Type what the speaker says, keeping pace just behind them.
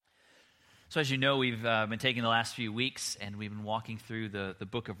So as you know, we've been taking the last few weeks and we've been walking through the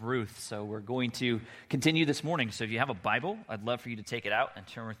book of Ruth. So we're going to continue this morning. So if you have a Bible, I'd love for you to take it out and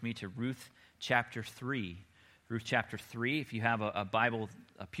turn with me to Ruth chapter 3. Ruth chapter 3. If you have a Bible,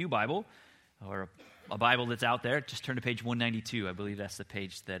 a pew Bible, or a Bible that's out there, just turn to page 192. I believe that's the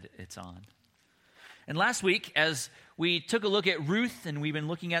page that it's on. And last week, as we took a look at Ruth and we've been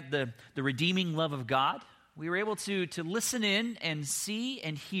looking at the redeeming love of God, we were able to listen in and see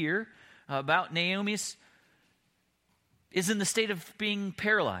and hear about Naomi's is in the state of being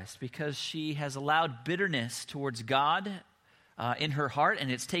paralyzed because she has allowed bitterness towards God in her heart, and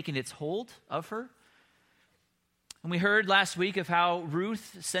it's taken its hold of her. And we heard last week of how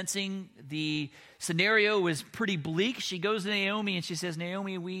Ruth, sensing the scenario was pretty bleak, she goes to Naomi and she says,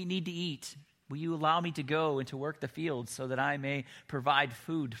 "Naomi, we need to eat. Will you allow me to go and to work the fields so that I may provide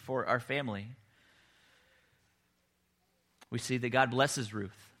food for our family?" We see that God blesses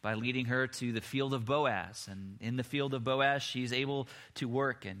Ruth by leading her to the field of Boaz. And in the field of Boaz, she's able to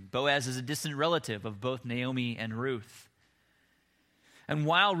work. And Boaz is a distant relative of both Naomi and Ruth. And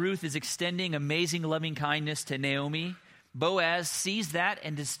while Ruth is extending amazing loving kindness to Naomi, Boaz sees that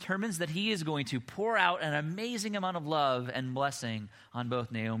and determines that he is going to pour out an amazing amount of love and blessing on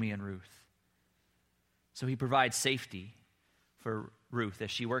both Naomi and Ruth. So he provides safety for Ruth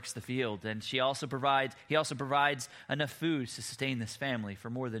as she works the field, and he also provides enough food to sustain this family for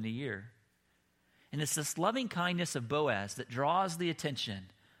more than a year. And it's this loving kindness of Boaz that draws the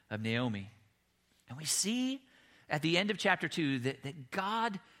attention of Naomi. And we see at the end of chapter 2 that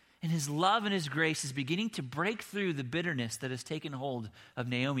God in his love and his grace is beginning to break through the bitterness that has taken hold of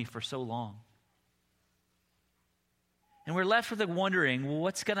Naomi for so long. And we're left with wondering, well,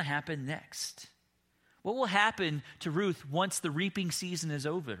 what's going to happen next? What will happen to Ruth once the reaping season is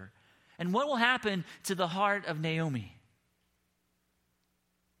over? And what will happen to the heart of Naomi?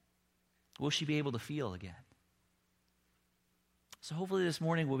 Will she be able to feel again? So hopefully this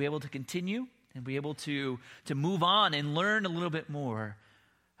morning we'll be able to continue and be able to move on and learn a little bit more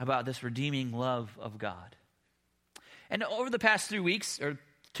about this redeeming love of God. And over the past 2 weeks,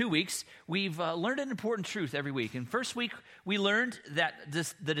 we've learned an important truth every week. And first week, we learned that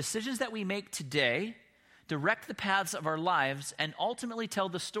the decisions that we make today direct the paths of our lives and ultimately tell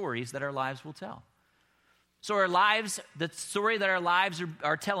the stories that our lives will tell. So our lives, the story that our lives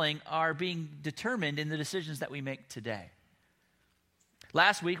are telling are being determined in the decisions that we make today.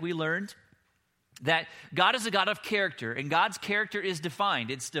 Last week, we learned that God is a God of character, and God's character is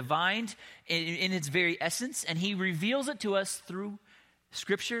defined. It's defined in its very essence, and he reveals it to us through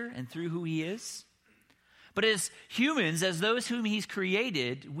Scripture and through who he is. But as humans, as those whom he's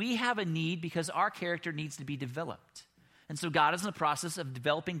created, we have a need because our character needs to be developed. And so God is in the process of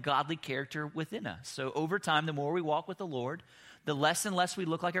developing godly character within us. So over time, the more we walk with the Lord, the less and less we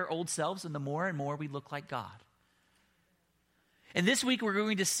look like our old selves, and the more and more we look like God. And this week, we're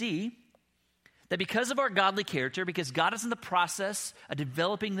going to see that because of our godly character, because God is in the process of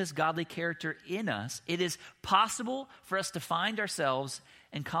developing this godly character in us, it is possible for us to find ourselves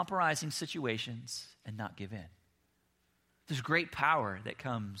in compromising situations and not give in. There's great power that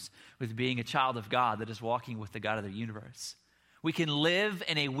comes with being a child of God that is walking with the God of the universe. We can live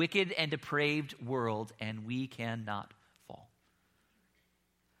in a wicked and depraved world, and we cannot fall.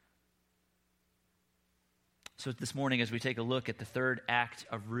 So this morning, as we take a look at the third act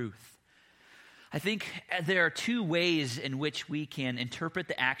of Ruth, I think there are two ways in which we can interpret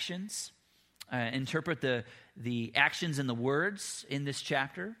the actions, interpret the actions and the words in this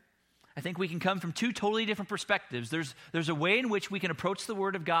chapter. I think we can come from two totally different perspectives. There's a way in which we can approach the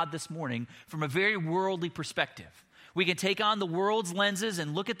Word of God this morning from a very worldly perspective. We can take on the world's lenses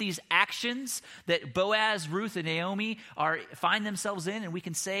and look at these actions that Boaz, Ruth, and Naomi find themselves in, and we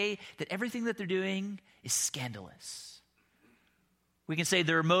can say that everything that they're doing is scandalous. We can say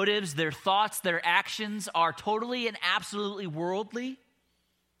their motives, their thoughts, their actions are totally and absolutely worldly,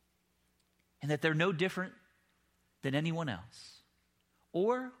 and that they're no different than anyone else.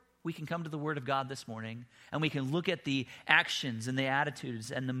 Or we can come to the Word of God this morning, and we can look at the actions and the attitudes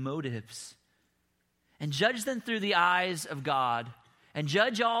and the motives and judge them through the eyes of God and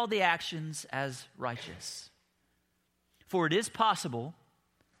judge all the actions as righteous. For it is possible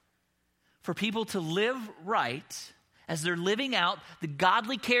for people to live right as they're living out the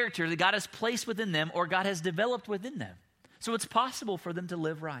godly character that God has placed within them or God has developed within them. So it's possible for them to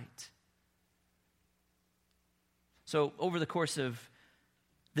live right. So over the course of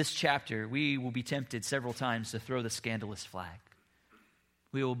this chapter, we will be tempted several times to throw the scandalous flag.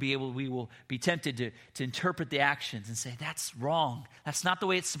 We will be tempted to interpret the actions and say, that's wrong. That's not the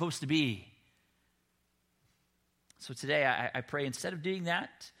way it's supposed to be. So today, I pray instead of doing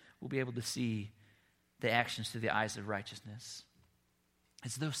that, we'll be able to see the actions through the eyes of righteousness.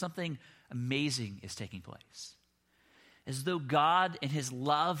 As though something amazing is taking place. As though God in his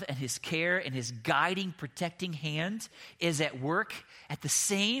love and his care and his guiding, protecting hand is at work at the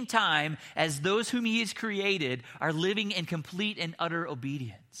same time as those whom he has created are living in complete and utter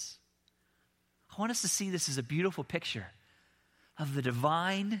obedience. I want us to see this as a beautiful picture of the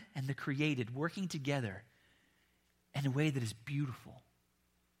divine and the created working together in a way that is beautiful,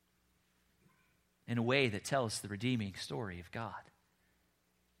 in a way that tells the redeeming story of God.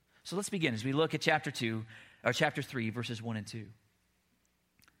 So let's begin as we look at chapter 3, verses 1 and 2. I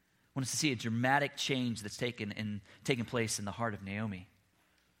want us to see a dramatic change that's taken place in the heart of Naomi.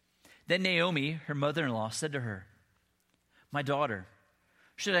 Then Naomi, her mother-in-law, said to her, "My daughter,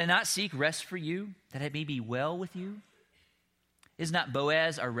 should I not seek rest for you, that it may be well with you? Is not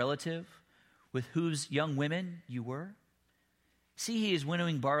Boaz our relative, with whose young women you were? See, he is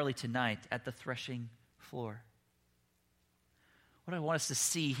winnowing barley tonight at the threshing floor." What I want us to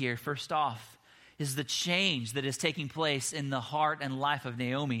see here, first off, is the change that is taking place in the heart and life of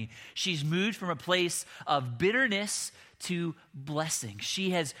Naomi. She's moved from a place of bitterness to blessing.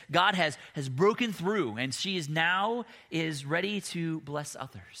 God has broken through, and she is now ready to bless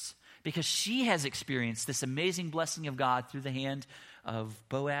others because she has experienced this amazing blessing of God through the hand of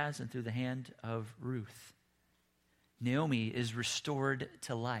Boaz and through the hand of Ruth. Naomi is restored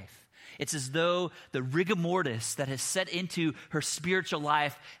to life. It's as though the rigor mortis that has set into her spiritual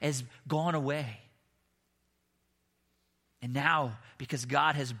life has gone away. And now, because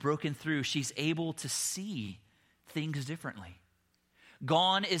God has broken through, she's able to see things differently.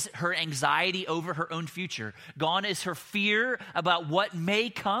 Gone is her anxiety over her own future. Gone is her fear about what may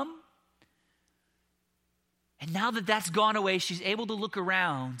come. And now that that's gone away, she's able to look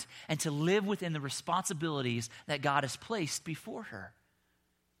around and to live within the responsibilities that God has placed before her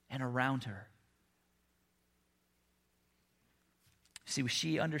and around her. See,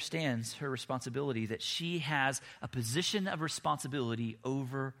 she understands her responsibility, that she has a position of responsibility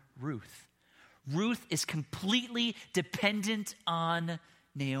over Ruth. Ruth is completely dependent on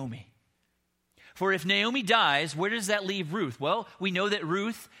Naomi. For if Naomi dies, where does that leave Ruth? Well, we know that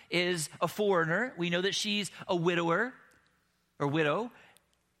Ruth is a foreigner. We know that she's a widow.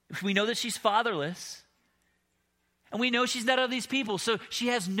 We know that she's fatherless. And we know she's not of these people. So she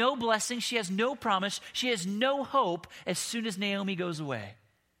has no blessing. She has no promise. She has no hope as soon as Naomi goes away.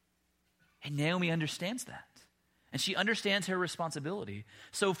 And Naomi understands that. And she understands her responsibility.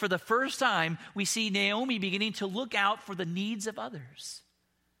 So for the first time, we see Naomi beginning to look out for the needs of others.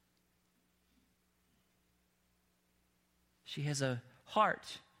 She has a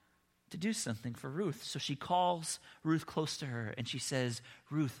heart to do something for Ruth. So she calls Ruth close to her and she says,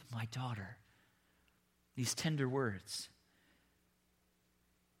 "Ruth, my daughter." These tender words.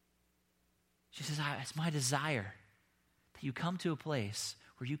 She says, "It's my desire that you come to a place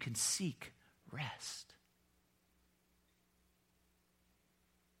where you can seek rest."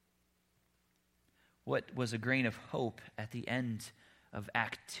 What was a grain of hope at the end of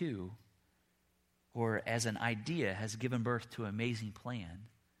Act 2, or as an idea, has given birth to an amazing plan,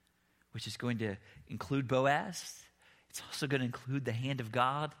 which is going to include Boaz. It's also going to include the hand of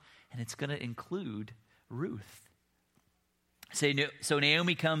God, and it's going to include Ruth. So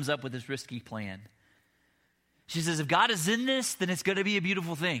Naomi comes up with this risky plan. She says, if God is in this, then it's going to be a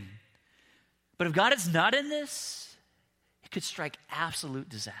beautiful thing. But if God is not in this, it could strike absolute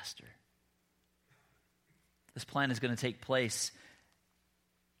disaster. This plan is going to take place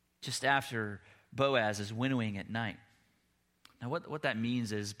just after Boaz is winnowing at night. Now, what that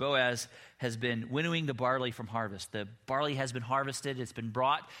means is Boaz has been winnowing the barley from harvest. The barley has been harvested. It's been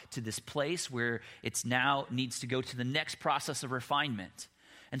brought to this place where it's now needs to go to the next process of refinement.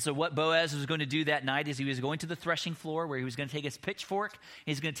 And so what Boaz was going to do that night is he was going to the threshing floor where he was going to take his pitchfork.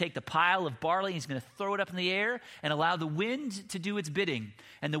 He's going to take the pile of barley. He's going to throw it up in the air and allow the wind to do its bidding.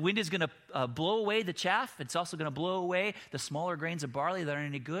 And the wind is going to blow away the chaff. It's also going to blow away the smaller grains of barley that aren't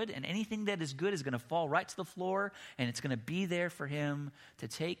any good. And anything that is good is going to fall right to the floor. And it's going to be there for him to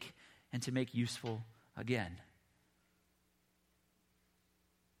take and to make useful again.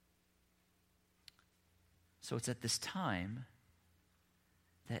 So it's at this time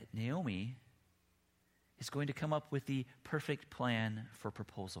that Naomi is going to come up with the perfect plan for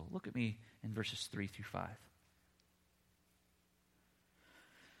proposal. Look at me in verses 3 through 5.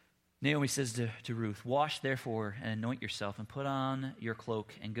 Naomi says to Ruth, "Wash therefore and anoint yourself and put on your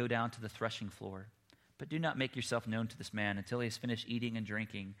cloak and go down to the threshing floor. But do not make yourself known to this man until he has finished eating and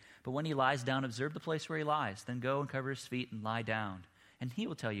drinking. But when he lies down, observe the place where he lies. Then go and cover his feet and lie down, and he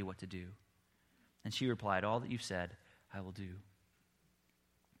will tell you what to do." And she replied, "All that you've said, I will do."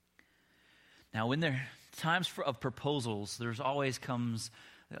 Now, when there are times of proposals, there's always comes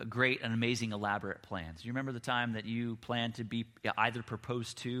great and amazing elaborate plans. You remember the time that you planned to be either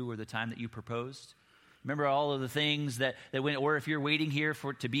proposed to or the time that you proposed? Remember all of the things that went, or if you're waiting here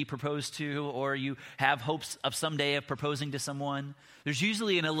to be proposed to, or you have hopes of someday of proposing to someone, there's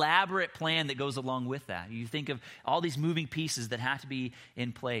usually an elaborate plan that goes along with that. You think of all these moving pieces that have to be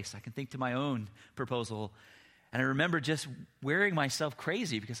in place. I can think to my own proposal, and I remember just wearing myself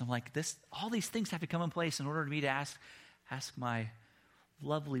crazy because I'm like, all these things have to come in place in order for me to ask my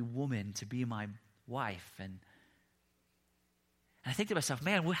lovely woman to be my wife. And I think to myself,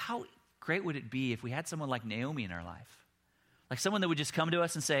 man, how great would it be if we had someone like Naomi in our life? Like someone that would just come to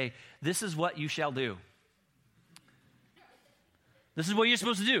us and say, this is what you shall do. This is what you're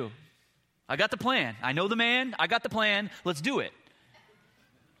supposed to do. I got the plan. I know the man. I got the plan. Let's do it.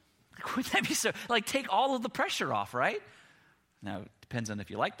 Like, wouldn't that be so, like, take all of the pressure off, right? Now, it depends on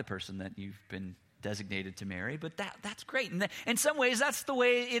if you like the person that you've been designated to marry, but that's great. And in some ways, that's the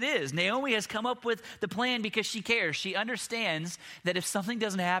way it is. Naomi has come up with the plan because she cares. She understands that if something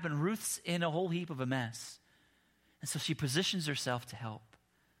doesn't happen, Ruth's in a whole heap of a mess. And so she positions herself to help.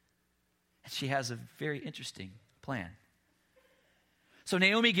 And she has a very interesting plan. So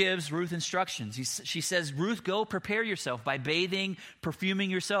Naomi gives Ruth instructions. She says, Ruth, go prepare yourself by bathing, perfuming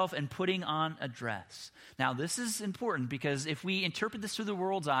yourself, and putting on a dress. Now, this is important because if we interpret this through the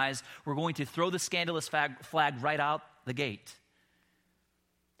world's eyes, we're going to throw the scandalous flag right out the gate.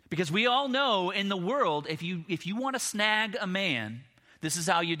 Because we all know in the world, if you want to snag a man, this is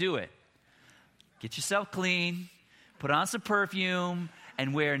how you do it. Get yourself clean, put on some perfume,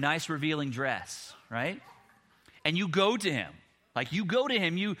 and wear a nice revealing dress, right? And you go to him. Like you go to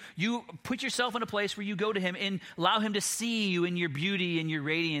him, you put yourself in a place where you go to him and allow him to see you in your beauty and your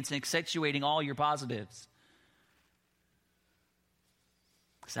radiance and accentuating all your positives.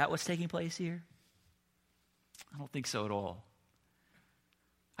 Is that what's taking place here? I don't think so at all.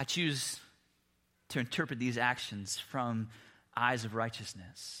 I choose to interpret these actions from eyes of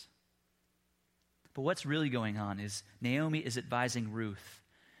righteousness. But what's really going on is Naomi is advising Ruth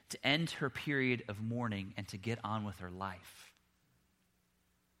to end her period of mourning and to get on with her life.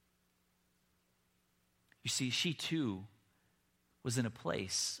 You see, she too was in a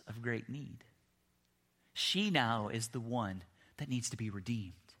place of great need. She now is the one that needs to be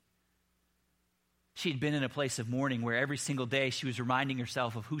redeemed. She had been in a place of mourning where every single day she was reminding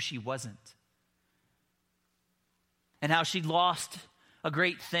herself of who she wasn't and how she'd lost a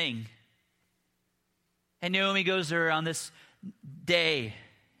great thing. And Naomi goes to her on this day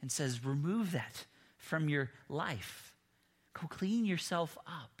and says, remove that from your life. Go clean yourself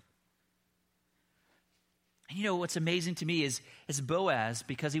up. And you know what's amazing to me is Boaz,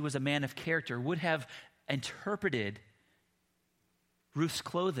 because he was a man of character, would have interpreted Ruth's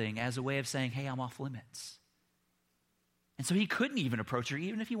clothing as a way of saying, hey, I'm off limits. And so he couldn't even approach her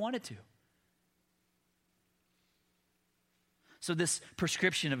even if he wanted to. So this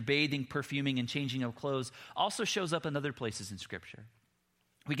prescription of bathing, perfuming, and changing of clothes also shows up in other places in Scripture.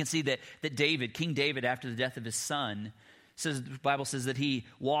 We can see that David, King David, after the death of his son, the Bible says that he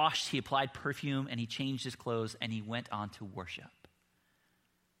washed, he applied perfume, and he changed his clothes, and he went on to worship.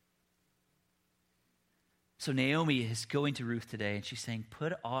 So Naomi is going to Ruth today, and she's saying,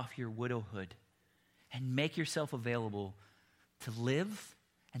 put off your widowhood and make yourself available to live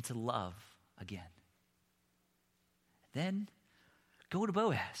and to love again. Then go to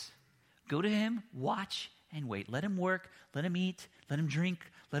Boaz. Go to him, watch, and wait. Let him work, let him eat, let him drink,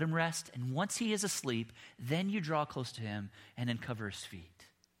 let him rest. And once he is asleep, then you draw close to him and uncover his feet.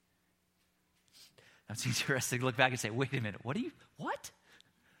 Now it's easy for us to look back and say, wait a minute, what?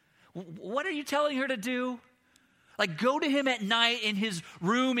 What are you telling her to do? Like go to him at night in his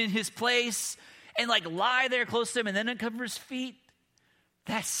room, in his place, and like lie there close to him and then uncover his feet?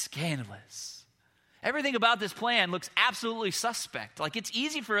 That's scandalous. Everything about this plan looks absolutely suspect. Like it's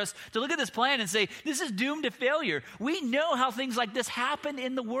easy for us to look at this plan and say, this is doomed to failure. We know how things like this happen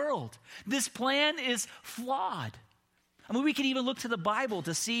in the world. This plan is flawed. I mean, we can even look to the Bible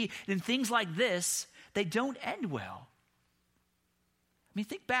to see in things like this, they don't end well. I mean,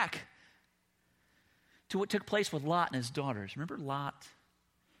 think back to what took place with Lot and his daughters. Remember Lot?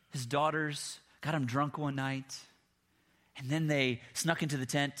 His daughters got him drunk one night. And then they snuck into the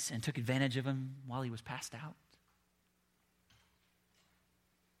tent and took advantage of him while he was passed out.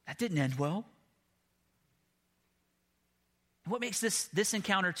 That didn't end well. And what makes this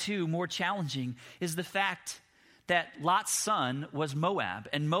encounter too more challenging is the fact that Lot's son was Moab,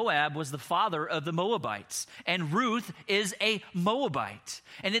 and Moab was the father of the Moabites, and Ruth is a Moabite.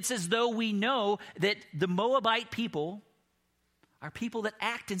 And it's as though we know that the Moabite people are people that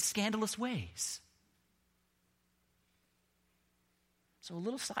act in scandalous ways. So a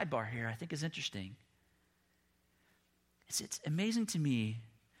little sidebar here I think is interesting. It's amazing to me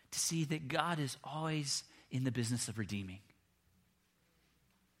to see that God is always in the business of redeeming.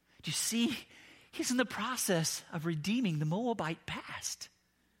 Do you see? He's in the process of redeeming the Moabite past.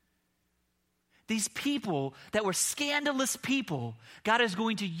 These people that were scandalous people, God is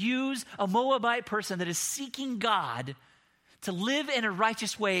going to use a Moabite person that is seeking God to live in a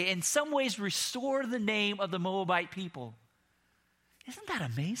righteous way, in some ways restore the name of the Moabite people. Isn't that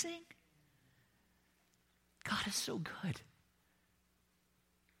amazing? God is so good.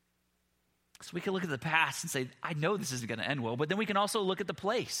 So we can look at the past and say, I know this isn't going to end well, but then we can also look at the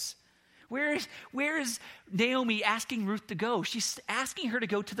place. Where is Naomi asking Ruth to go? She's asking her to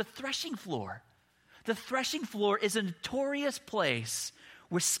go to the threshing floor. The threshing floor is a notorious place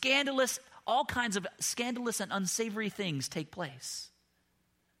where all kinds of scandalous and unsavory things take place.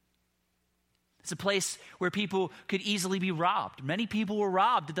 It's a place where people could easily be robbed. Many people were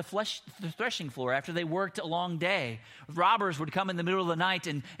robbed at the threshing floor after they worked a long day. Robbers would come in the middle of the night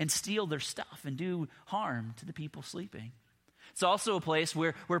and steal their stuff and do harm to the people sleeping. It's also a place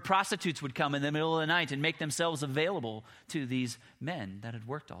where prostitutes would come in the middle of the night and make themselves available to these men that had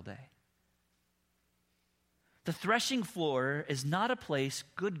worked all day. The threshing floor is not a place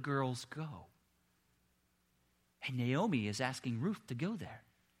good girls go. And Naomi is asking Ruth to go there.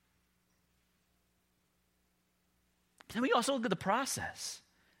 But then we also look at the process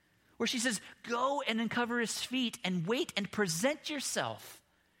where she says, go and uncover his feet and wait and present yourself.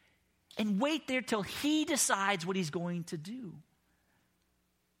 And wait there till he decides what he's going to do.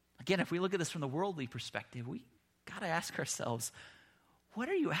 Again, if we look at this from the worldly perspective, we got to ask ourselves, what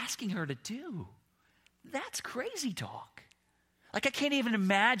are you asking her to do? That's crazy talk. Like I can't even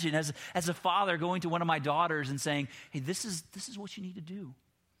imagine as a father going to one of my daughters and saying, hey, this is what you need to do.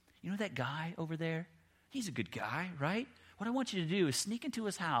 You know that guy over there? He's a good guy, right? What I want you to do is sneak into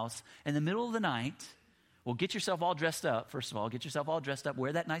his house in the middle of the night. Well, get yourself all dressed up, first of all. Get yourself all dressed up.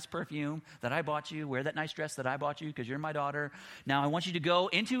 Wear that nice perfume that I bought you. Wear that nice dress that I bought you because you're my daughter. Now, I want you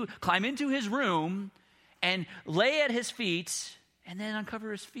to climb into his room and lay at his feet and then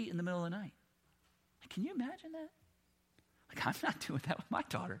uncover his feet in the middle of the night. Can you imagine that? Like, I'm not doing that with my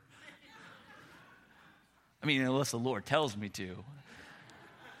daughter. I mean, unless the Lord tells me to.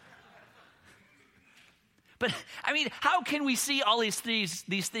 But, I mean, how can we see all these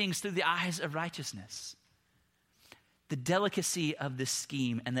things through the eyes of righteousness? The delicacy of this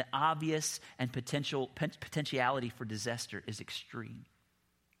scheme and the obvious and potentiality for disaster is extreme.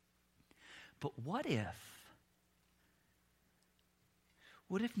 But what if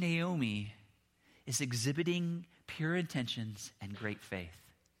Naomi is exhibiting pure intentions and great faith?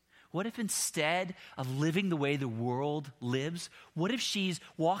 What if instead of living the way the world lives, what if she's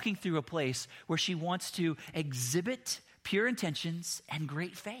walking through a place where she wants to exhibit pure intentions and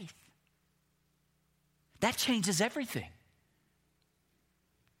great faith? That changes everything.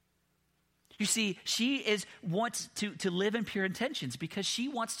 You see, she wants to live in pure intentions because she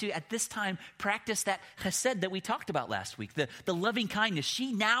wants to, at this time, practice that chesed that we talked about last week, the loving kindness.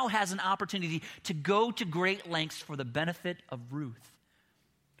 She now has an opportunity to go to great lengths for the benefit of Ruth.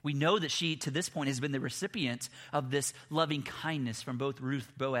 We know that she, to this point, has been the recipient of this loving kindness from both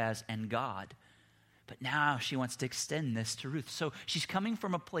Ruth, Boaz, and God. But now she wants to extend this to Ruth. So she's coming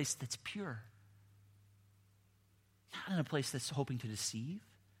from a place that's pure, not in a place that's hoping to deceive.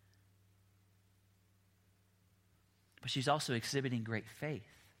 But she's also exhibiting great faith.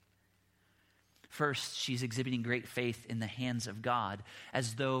 First, she's exhibiting great faith in the hands of God,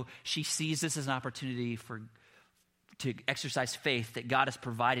 as though she sees this as an opportunity to exercise faith that God has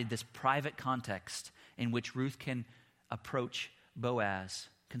provided this private context in which Ruth can approach Boaz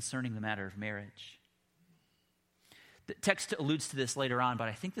concerning the matter of marriage. The text alludes to this later on, but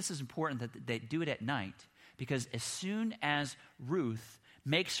I think this is important that they do it at night, because as soon as Ruth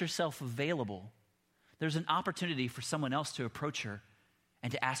makes herself available, there's an opportunity for someone else to approach her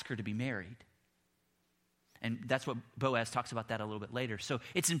and to ask her to be married. And that's what Boaz talks about that a little bit later. So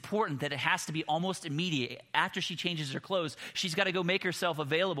it's important that it has to be almost immediate. After she changes her clothes, she's got to go make herself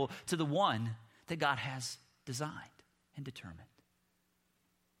available to the one that God has designed and determined.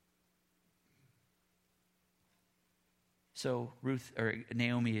 So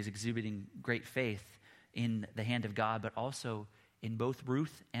Naomi is exhibiting great faith in the hand of God, but also in both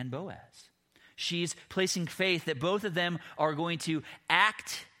Ruth and Boaz. She's placing faith that both of them are going to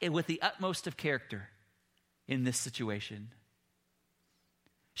act with the utmost of character in this situation.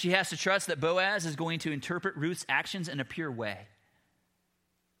 She has to trust that Boaz is going to interpret Ruth's actions in a pure way.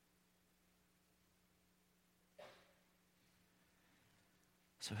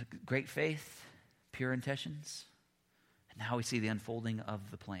 So great faith, pure intentions. And now we see the unfolding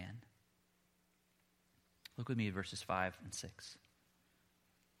of the plan. Look with me at verses 5 and 6.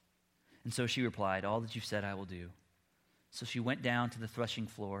 And so she replied, "All that you've said I will do." So she went down to the threshing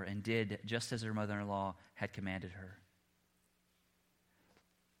floor and did just as her mother-in-law had commanded her.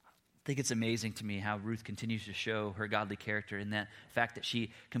 I think it's amazing to me how Ruth continues to show her godly character in that fact that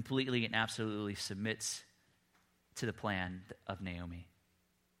she completely and absolutely submits to the plan of Naomi.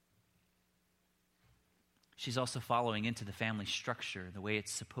 She's also following into the family structure, the way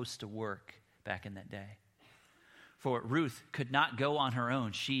it's supposed to work back in that day. For Ruth could not go on her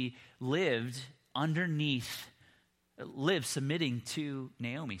own. She lived submitting to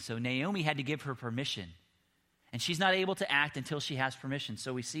Naomi. So Naomi had to give her permission. And she's not able to act until she has permission.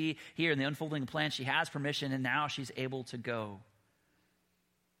 So we see here in the unfolding plan, she has permission, and now she's able to go.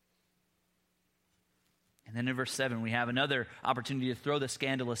 And then in verse 7, we have another opportunity to throw the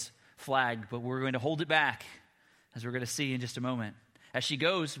scandalous flag, but we're going to hold it back, as we're going to see in just a moment. As she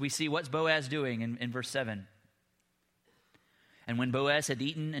goes, we see what's Boaz doing in verse 7. And when Boaz had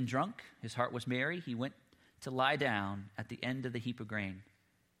eaten and drunk, his heart was merry, he went to lie down at the end of the heap of grain.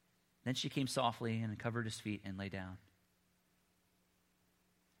 Then she came softly and covered his feet and lay down.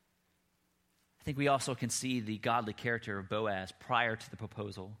 I think we also can see the godly character of Boaz prior to the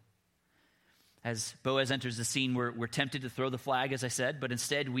proposal. As Boaz enters the scene, we're tempted to throw the flag, as I said, but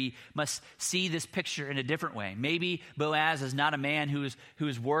instead we must see this picture in a different way. Maybe Boaz is not a man who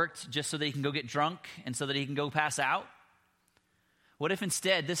has worked just so that he can go get drunk and so that he can go pass out. What if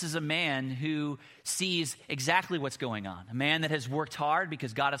instead this is a man who sees exactly what's going on? A man that has worked hard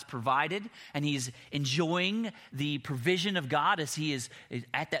because God has provided, and he's enjoying the provision of God as he is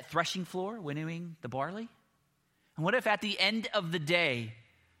at that threshing floor winnowing the barley? And what if at the end of the day,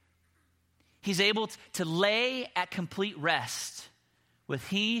 he's able to lay at complete rest with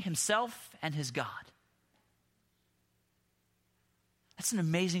he, himself, and his God? That's an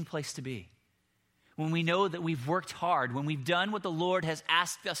amazing place to be. When we know that we've worked hard, when we've done what the Lord has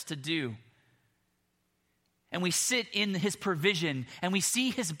asked us to do, and we sit in his provision, and we see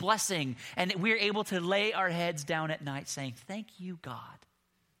his blessing, and we're able to lay our heads down at night saying, "Thank you, God."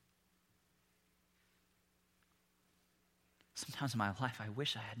 Sometimes in my life, I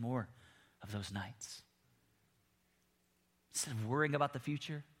wish I had more of those nights. Instead of worrying about the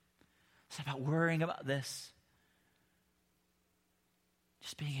future, instead of worrying about this,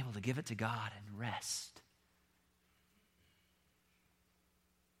 just being able to give it to God and rest.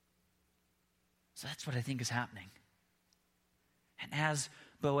 So that's what I think is happening. And as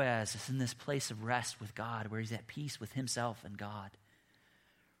Boaz is in this place of rest with God, where he's at peace with himself and God,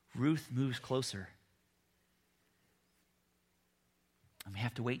 Ruth moves closer. And we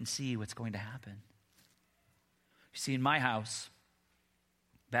have to wait and see what's going to happen. You see, in my house,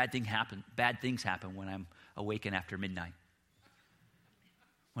 bad things happen when I'm awakened after midnight.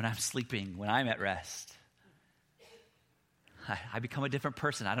 When I'm sleeping, when I'm at rest. I become a different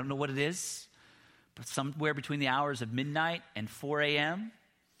person. I don't know what it is, but somewhere between the hours of midnight and 4 a.m.,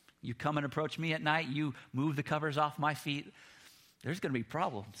 you come and approach me at night, you move the covers off my feet, there's going to be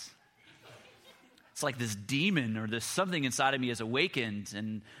problems. It's like this demon or this something inside of me is awakened,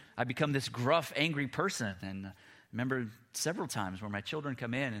 and I become this gruff, angry person. And I remember several times where my children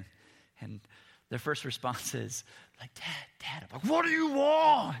come in and their first response is like, Dad. I'm like, "What do you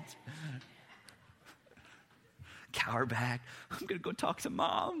want?" Cower back. "I'm going to go talk to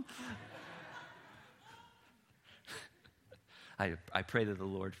Mom." I pray that the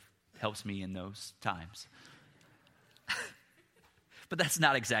Lord helps me in those times. But that's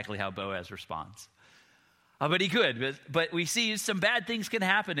not exactly how Boaz responds. But he could. But we see some bad things can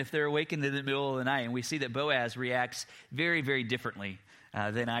happen if they're awakened in the middle of the night. And we see that Boaz reacts very, very differently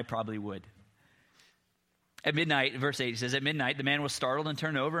than I probably would. At midnight, verse 8, he says, "At midnight, the man was startled and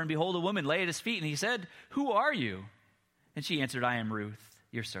turned over, and behold, a woman lay at his feet. And he said, 'Who are you?' And she answered, 'I am Ruth,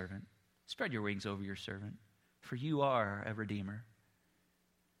 your servant. Spread your wings over your servant, for you are a redeemer.'"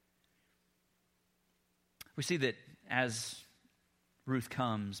 We see that as Ruth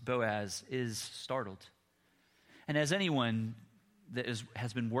comes, Boaz is startled. And as anyone that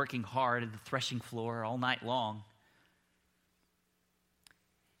has been working hard at the threshing floor all night long,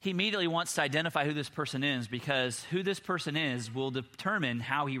 he immediately wants to identify who this person is, because who this person is will determine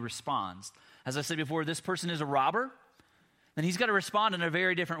how he responds. As I said before, if this person is a robber, then he's got to respond in a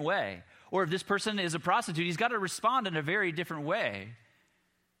very different way. Or if this person is a prostitute, he's got to respond in a very different way.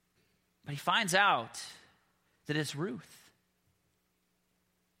 But he finds out that it's Ruth.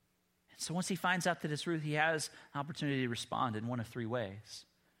 And so once he finds out that it's Ruth, he has an opportunity to respond in one of three ways.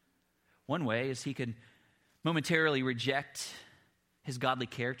 One way is he can momentarily reject his godly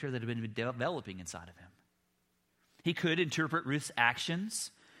character that had been developing inside of him. He could interpret Ruth's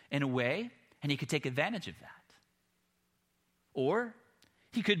actions in a way, and he could take advantage of that. Or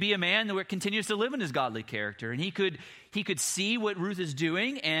he could be a man that continues to live in his godly character, and he could see what Ruth is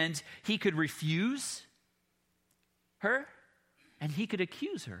doing, and he could refuse her, and he could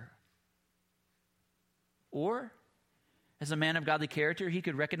accuse her. Or, as a man of godly character, he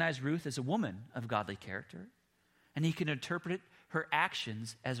could recognize Ruth as a woman of godly character, and he can interpret her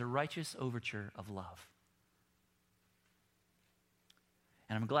actions as a righteous overture of love.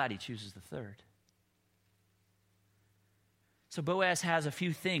 And I'm glad he chooses the third. So Boaz has a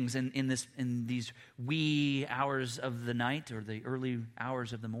few things in these wee hours of the night or the early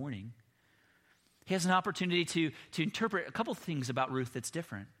hours of the morning. He has an opportunity to interpret a couple things about Ruth that's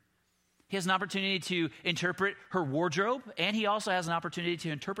different. He has an opportunity to interpret her wardrobe, and he also has an opportunity to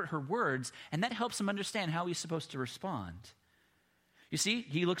interpret her words, and that helps him understand how he's supposed to respond. You see,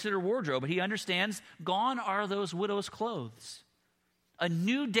 he looks at her wardrobe, but he understands, gone are those widow's clothes. A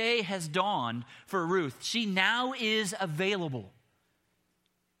new day has dawned for Ruth. She now is available.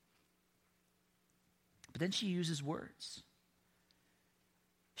 But then she uses words.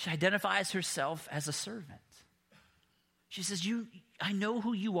 She identifies herself as a servant. She says, I know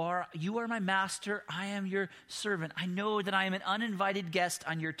who you are. You are my master. I am your servant. I know that I am an uninvited guest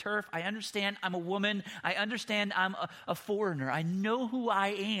on your turf. I understand I'm a woman. I understand I'm a foreigner. I know who I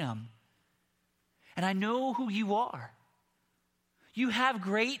am. And I know who you are. You have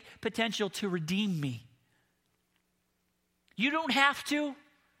great potential to redeem me. You don't have to,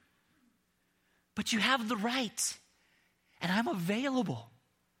 but you have the right, and I'm available.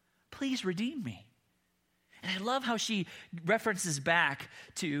 Please redeem me. And I love how she references back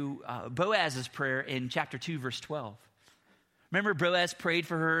to Boaz's prayer in chapter 2, verse 12. Remember, Boaz prayed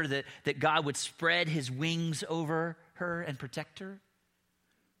for her that God would spread his wings over her and protect her?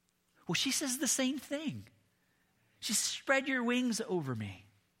 Well, she says the same thing. She says, spread your wings over me.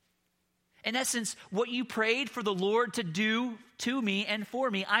 In essence, what you prayed for the Lord to do to me and for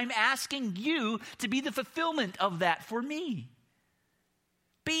me, I'm asking you to be the fulfillment of that for me.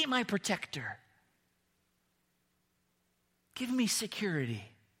 Be my protector. Give me security.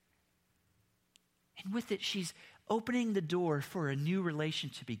 And with it, she's opening the door for a new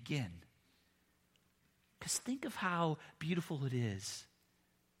relation to begin. Because think of how beautiful it is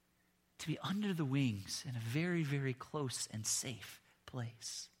to be under the wings in a very, very close and safe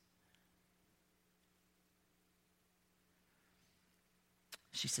place.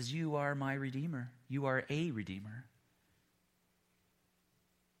 She says, you are my redeemer. You are a redeemer.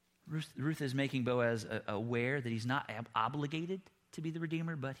 Ruth is making Boaz aware that he's not obligated to be the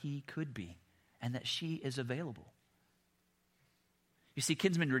redeemer, but he could be, and that she is available. You see,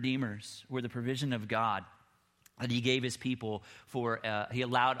 kinsman redeemers were the provision of God that he gave his people for, he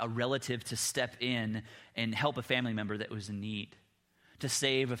allowed a relative to step in and help a family member that was in need, to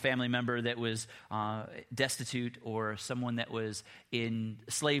save a family member that was destitute, or someone that was in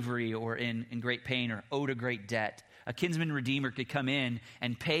slavery or in great pain or owed a great debt. A kinsman redeemer could come in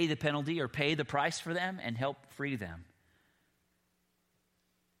and pay the penalty or pay the price for them and help free them.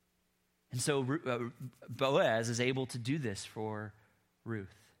 And so Boaz is able to do this for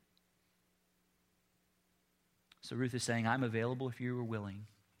Ruth. So Ruth is saying, I'm available if you are willing.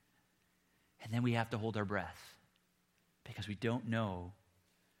 And then we have to hold our breath because we don't know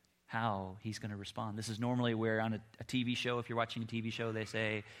how he's going to respond. This is normally where on a TV show, if you're watching a TV show, they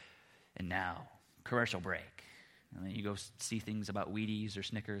say, and now, commercial break. And then you go see things about Wheaties or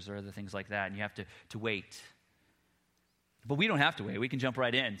Snickers or other things like that, and you have to wait. But we don't have to wait. We can jump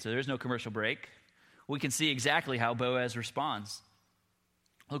right in. So there's no commercial break. We can see exactly how Boaz responds.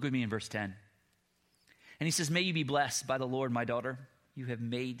 Look with me in verse 10. And he says, may you be blessed by the Lord, my daughter. You have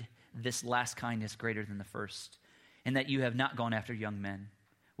made this last kindness greater than the first, and that you have not gone after young men,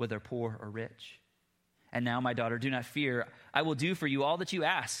 whether poor or rich. And now, my daughter, do not fear. I will do for you all that you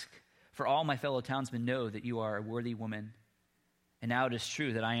ask, for all my fellow townsmen know that you are a worthy woman. And now it is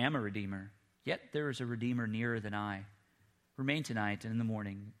true that I am a redeemer, yet there is a redeemer nearer than I. Remain tonight and in the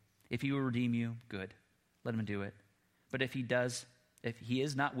morning. If he will redeem you, good. Let him do it. But if he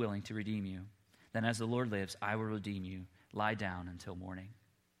is not willing to redeem you, then as the Lord lives, I will redeem you. Lie down until morning.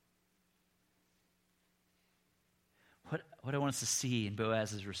 What I want us to see in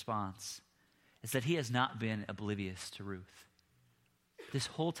Boaz's response is that he has not been oblivious to Ruth. This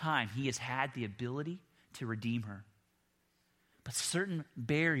whole time, he has had the ability to redeem her. But certain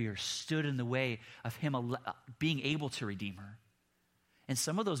barriers stood in the way of him being able to redeem her. And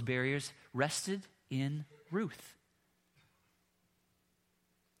some of those barriers rested in Ruth.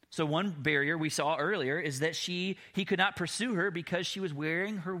 So one barrier we saw earlier is that he could not pursue her because she was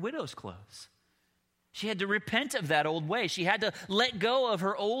wearing her widow's clothes. She had to repent of that old way. She had to let go of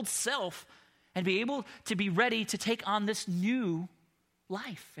her old self and be able to be ready to take on this new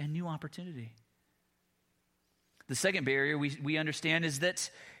life and new opportunity. The second barrier we understand is that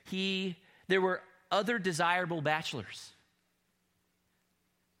there were other desirable bachelors.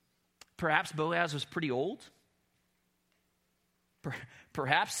 Perhaps Boaz was pretty old.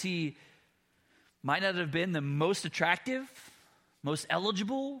 Perhaps he might not have been the most attractive, most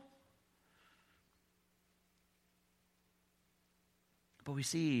eligible. But we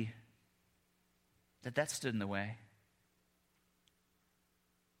see that stood in the way.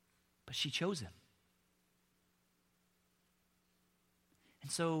 But she chose him.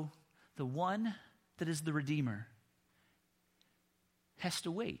 And so the one that is the Redeemer has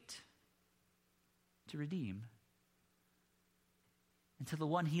to wait to redeem until the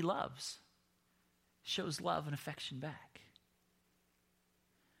one he loves shows love and affection back.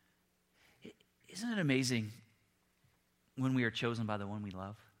 Isn't it amazing when we are chosen by the one we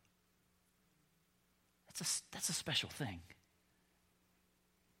love? That's a special thing.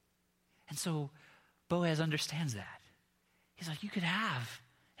 And so Boaz understands that. He's like, you could have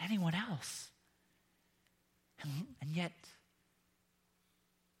anyone else. And yet,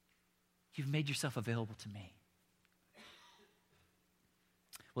 you've made yourself available to me.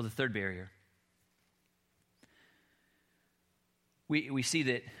 Well, the third barrier. We see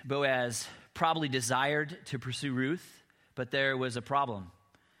that Boaz probably desired to pursue Ruth, but there was a problem.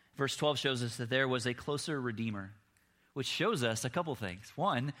 Verse 12 shows us that there was a closer redeemer, which shows us a couple things.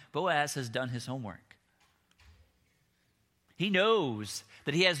 One, Boaz has done his homework. He knows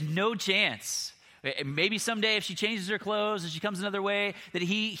that he has no chance. Maybe someday if she changes her clothes, if she comes another way, that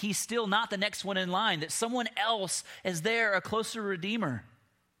he's still not the next one in line, that someone else is there, a closer redeemer.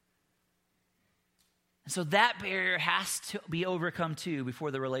 And so that barrier has to be overcome too before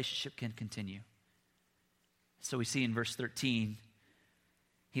the relationship can continue. So we see in verse 13,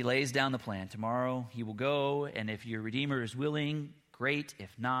 he lays down the plan. Tomorrow he will go, and if your Redeemer is willing, great. If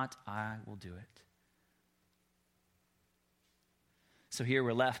not, I will do it. So here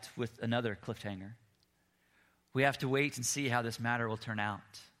we're left with another cliffhanger. We have to wait and see how this matter will turn out.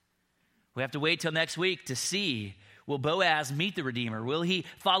 We have to wait till next week to see, will Boaz meet the Redeemer? Will he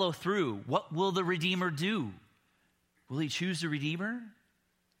follow through? What will the Redeemer do? Will he choose the Redeemer?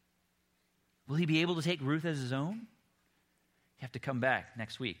 Will he be able to take Ruth as his own? You have to come back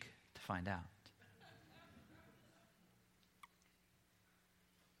next week to find out.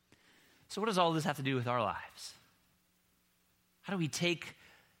 So what does all this have to do with our lives? How do we take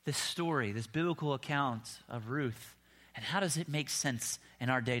this story, this biblical account of Ruth, and how does it make sense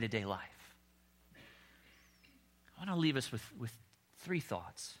in our day-to-day life? I want to leave us with three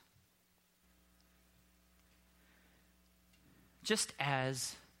thoughts. Just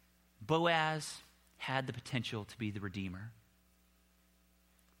as Boaz had the potential to be the Redeemer,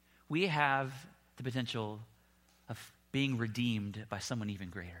 we have the potential of being redeemed by someone even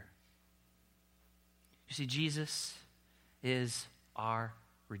greater. You see, Jesus is our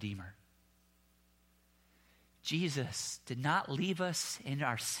Redeemer. Jesus did not leave us in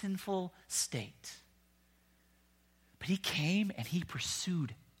our sinful state, but he came and he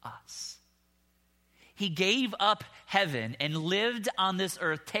pursued us. He gave up heaven and lived on this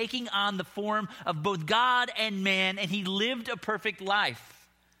earth, taking on the form of both God and man, and he lived a perfect life.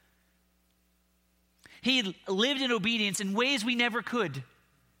 He lived in obedience in ways we never could,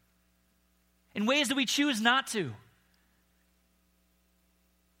 in ways that we choose not to.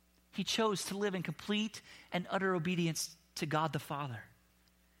 He chose to live in complete and utter obedience to God the Father.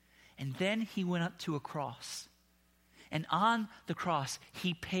 And then he went up to a cross. And on the cross,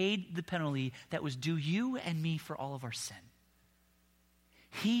 he paid the penalty that was due you and me for all of our sin.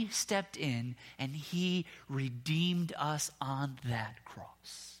 He stepped in and he redeemed us on that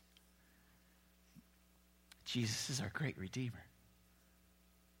cross. Jesus is our great Redeemer.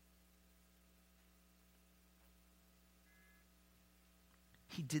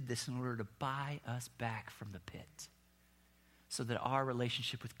 He did this in order to buy us back from the pit so that our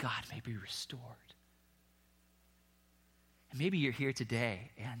relationship with God may be restored. And maybe you're here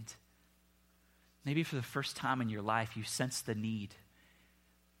today and maybe for the first time in your life you sense the need.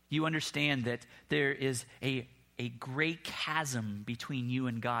 You understand that there is a great chasm between you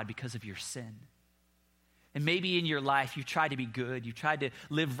and God because of your sin. And maybe in your life you've tried to be good, you've tried to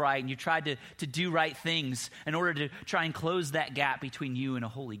live right, and you've tried to do right things in order to try and close that gap between you and a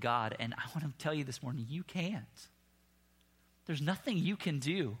holy God. And I want to tell you this morning, you can't. There's nothing you can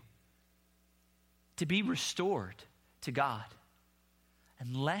do to be restored to God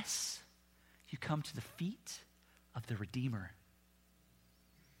unless you come to the feet of the Redeemer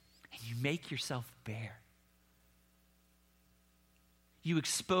and you make yourself bare. You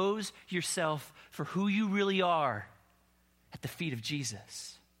expose yourself for who you really are at the feet of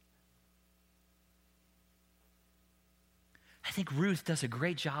Jesus. I think Ruth does a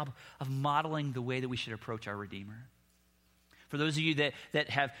great job of modeling the way that we should approach our Redeemer. For those of you that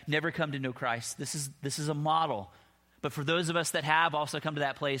have never come to know Christ, this is a model. But for those of us that have also come to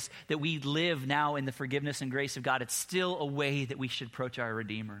that place that we live now in the forgiveness and grace of God, it's still a way that we should approach our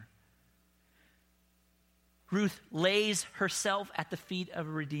Redeemer. Ruth lays herself at the feet of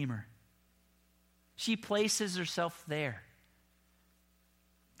a Redeemer. She places herself there.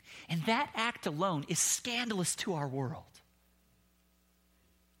 And that act alone is scandalous to our world.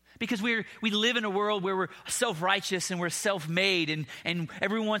 Because we live in a world where we're self-righteous and we're self-made and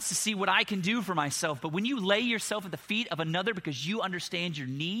everyone wants to see what I can do for myself. But when you lay yourself at the feet of another because you understand your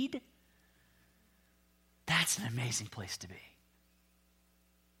need, that's an amazing place to be.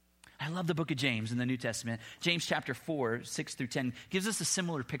 I love the book of James in the New Testament. James chapter 4, 6 through 10 gives us a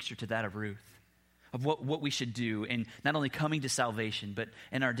similar picture to that of Ruth, of what we should do in not only coming to salvation, but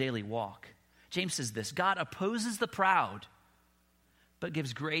in our daily walk. James says this: God opposes the proud, but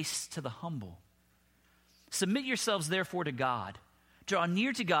gives grace to the humble. Submit yourselves therefore to God. Draw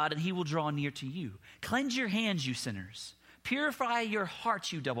near to God, and he will draw near to you. Cleanse your hands, you sinners. Purify your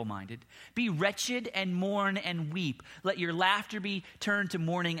hearts, you double-minded. Be wretched and mourn and weep. Let your laughter be turned to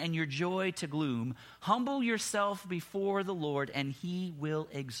mourning and your joy to gloom. Humble yourself before the Lord, and he will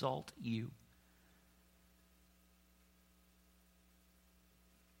exalt you.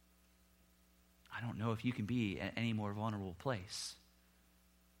 I don't know if you can be at any more vulnerable place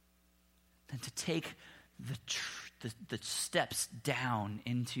than to take the steps down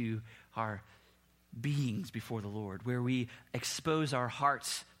into our beings before the Lord, where we expose our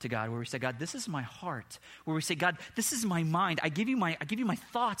hearts to God, where we say, God, this is my heart. Where we say, God, this is my mind. I give you my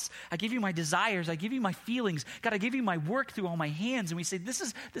thoughts. I give you my desires. I give you my feelings. God, I give you my work through all my hands. And we say, this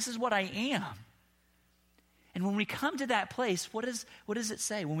is what I am. And when we come to that place, what does it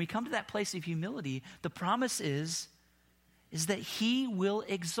say? When we come to that place of humility, the promise is that he will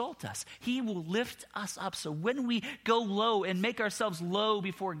exalt us. He will lift us up. So when we go low and make ourselves low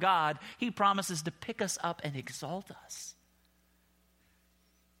before God, he promises to pick us up and exalt us.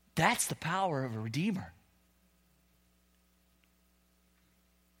 That's the power of a Redeemer.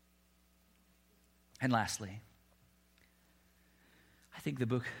 And lastly, I think the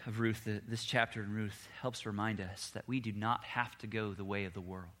book of Ruth, this chapter in Ruth, helps remind us that we do not have to go the way of the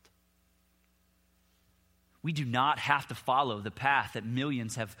world. We do not have to follow the path that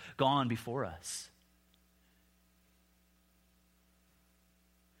millions have gone before us.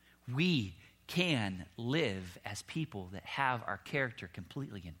 We can live as people that have our character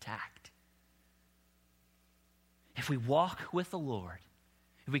completely intact. If we walk with the Lord,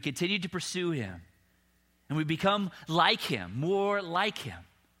 if we continue to pursue him, and we become like him, more like him,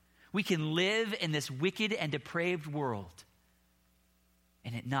 we can live in this wicked and depraved world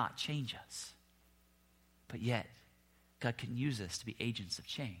and it not change us. But yet, God can use us to be agents of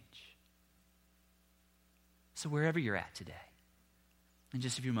change. So wherever you're at today, in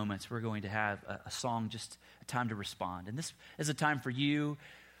just a few moments, we're going to have a song, just a time to respond. And this is a time for you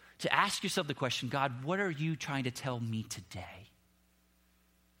to ask yourself the question, God, what are you trying to tell me today?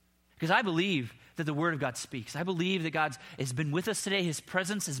 Because I believe that the Word of God speaks. I believe that God has been with us today. His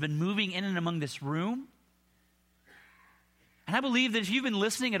presence has been moving in and among this room. And I believe that if you've been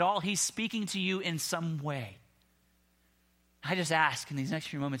listening at all, he's speaking to you in some way. I just ask in these next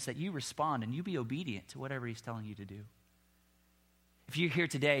few moments that you respond and you be obedient to whatever he's telling you to do. If you're here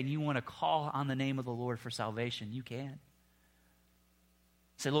today and you want to call on the name of the Lord for salvation, you can.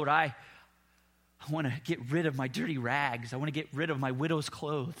 Say, Lord, I want to get rid of my dirty rags. I want to get rid of my widow's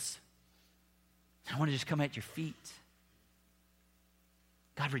clothes. I want to just come at your feet.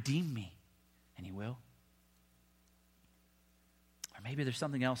 God, redeem me. And he will. Or maybe there's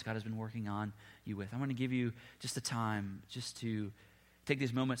something else God has been working on you with. I want to give you just a time just to take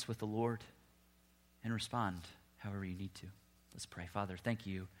these moments with the Lord and respond however you need to. Let's pray. Father, thank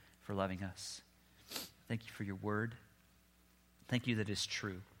you for loving us. Thank you for your word. Thank you that it's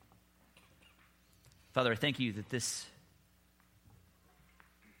true. Father, I thank you that this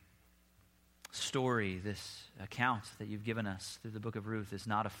story, this account that you've given us through the book of Ruth is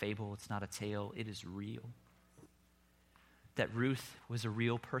not a fable, it's not a tale, it is real. That Ruth was a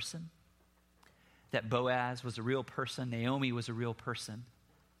real person, that Boaz was a real person, Naomi was a real person,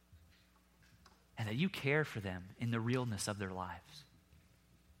 and that you care for them in the realness of their lives.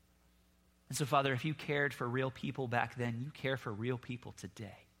 And so, Father, if you cared for real people back then, you care for real people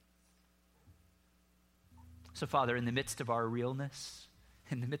today. So, Father, in the midst of our realness,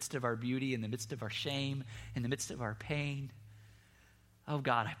 in the midst of our beauty, in the midst of our shame, in the midst of our pain, oh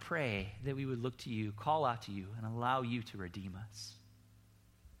God, I pray that we would look to you, call out to you, and allow you to redeem us.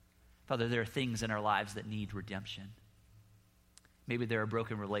 Father, there are things in our lives that need redemption. Maybe there are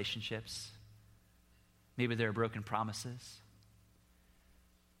broken relationships. Maybe there are broken promises.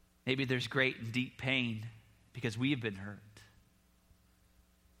 Maybe there's great and deep pain because we have been hurt.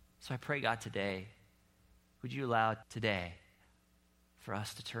 So I pray, God, today, would you allow today for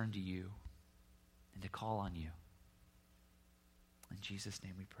us to turn to you and to call on you? In Jesus'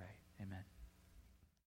 name we pray. Amen.